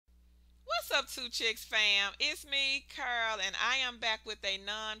up, Two Chicks fam? It's me, Carl, and I am back with a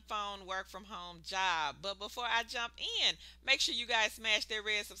non-phone work from home job. But before I jump in, make sure you guys smash that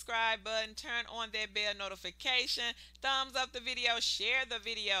red subscribe button, turn on that bell notification, thumbs up the video, share the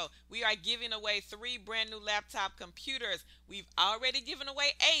video. We are giving away 3 brand new laptop computers. We've already given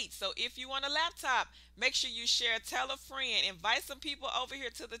away 8, so if you want a laptop, make sure you share, tell a friend, invite some people over here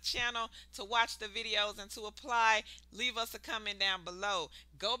to the channel to watch the videos and to apply. Leave us a comment down below.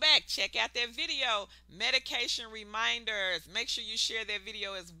 Go back, check out that video, medication reminders. Make sure you share that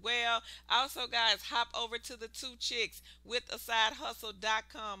video as well. Also, guys, hop over to the Two Chicks with a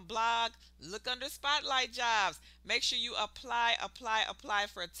sidehustle.com blog. Look under Spotlight Jobs. Make sure you apply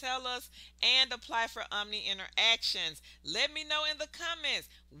for Telus and apply for Omni Interactions. Let me know in the comments,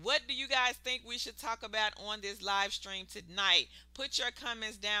 what do you guys think we should talk about on this live stream tonight? Put your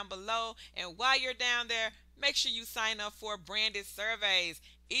comments down below, and while you're down there, make sure you sign up for branded surveys.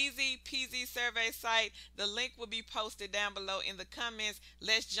 Easy peasy survey site. The link will be posted down below in the comments.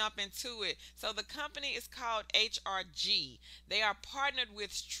 Let's jump into it. So the company is called HRG. They are partnered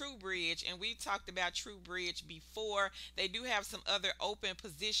with TrueBridge, and we've talked about TrueBridge before. They do have some other open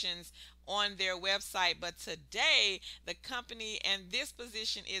positions on their website, but today the company and this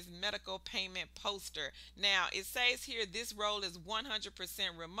position is medical payment poster. Now it says here this role is 100%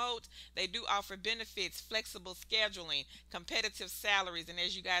 remote. They do offer benefits, flexible scheduling, competitive salaries, and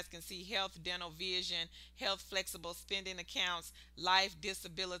as you guys can see, health, dental, vision, health, flexible spending accounts, life,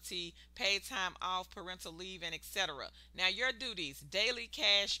 disability, paid time off, parental leave, and etc. Now your duties: daily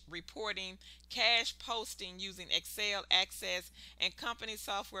cash reporting, cash posting using Excel, Access, and company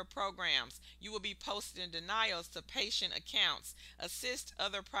software programs. You will be posting denials to patient accounts, assist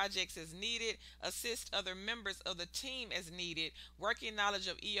other projects as needed, assist other members of the team as needed, working knowledge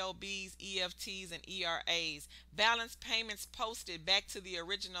of EOBs, EFTs, and ERAs, balance payments posted back to the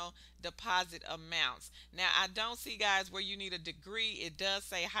original deposit amounts. Now I don't see, guys, where you need a degree. It does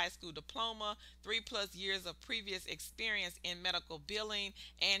say high school diploma, 3+ years of previous experience in medical billing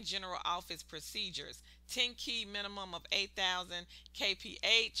and general office procedures, 10 key minimum of 8,000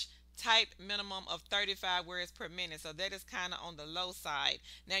 kph, type minimum of 35 words per minute, so that is kind of on the low side.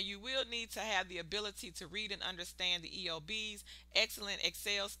 Now you will need to have the ability to read and understand the EOBs, excellent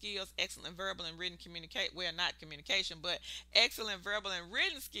Excel skills, excellent verbal and written communication, well, not communication, but excellent verbal and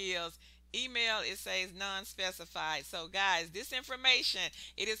written skills. Email, it says non-specified. So guys, this information,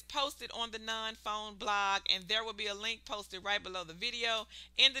 it is posted on the non-phone blog, and there will be a link posted right below the video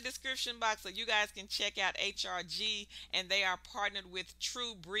in the description box so you guys can check out HRG, and they are partnered with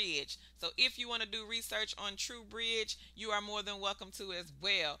TrueBridge. So if you want to do research on TrueBridge, you are more than welcome to as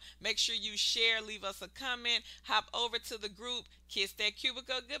well. Make sure you share, leave us a comment, hop over to the group, kiss that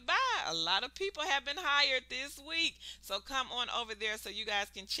cubicle goodbye. A lot of people have been hired this week, so come on over there so you guys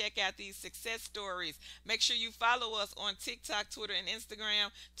can check out these success stories. Make sure you follow us on TikTok, Twitter, and Instagram,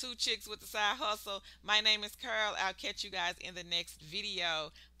 Two Chicks with the Side Hustle. My name is Carl. I'll catch you guys in the next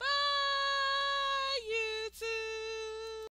video. Bye, YouTube.